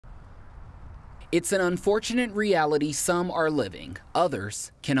It's an unfortunate reality some are living,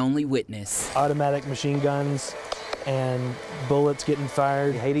 others can only witness. Automatic machine guns and bullets getting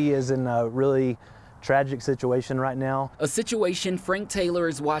fired. Haiti is in a really tragic situation right now. A situation Frank Taylor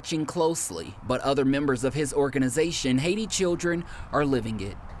is watching closely, but other members of his organization, Haiti Children, are living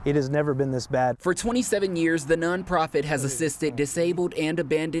it. It has never been this bad. For 27 years, the nonprofit has assisted disabled and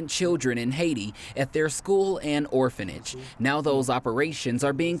abandoned children in Haiti at their school and orphanage. Now those operations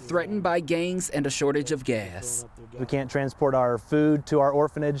are being threatened by gangs and a shortage of gas. We can't transport our food to our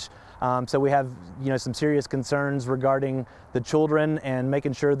orphanage, so we have some serious concerns regarding the children and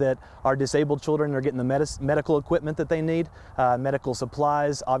making sure that our disabled children are getting the medical equipment that they need, medical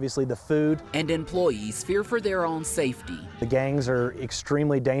supplies, obviously the food. And employees fear for their own safety. The gangs are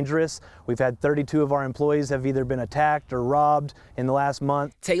extremely dangerous. We've had 32 of our employees have either been attacked or robbed in the last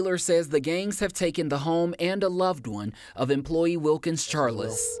month. Taylor says the gangs have taken the home and a loved one of employee Wilkins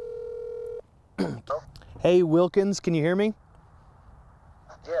Charles. Hey Wilkins, can you hear me?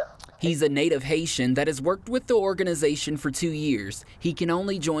 Yeah. He's a native Haitian that has worked with the organization for 2 years. He can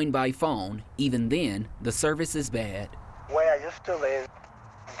only join by phone. Even then, the service is bad. Where I used to live,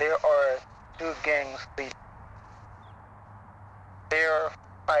 there are two gangs. They're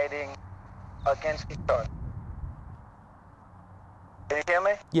fighting against each other. Can you hear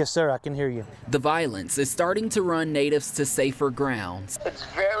me? Yes, sir, I can hear you. The violence is starting to run natives to safer grounds. It's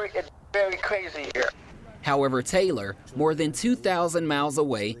very crazy here. However, Taylor, more than 2,000 miles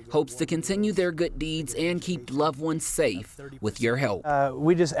away, hopes to continue their good deeds and keep loved ones safe with your help.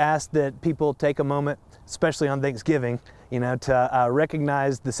 We just ask that people take a moment, especially on Thanksgiving, to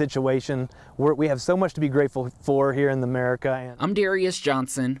recognize the situation. We have so much to be grateful for here in America. I'm Darius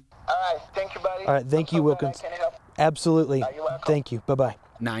Johnson. All right, thank you, buddy. All right, thank you, Wilkins. Absolutely. You're welcome. Thank you. Bye-bye.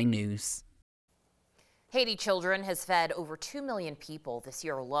 9 News. Haiti Children has fed over 2 million people this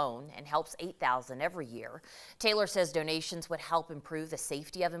year alone and helps 8,000 every year. Taylor says donations would help improve the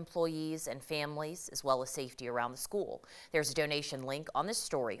safety of employees and families, as well as safety around the school. There's a donation link on this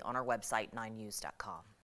story on our website, 9news.com.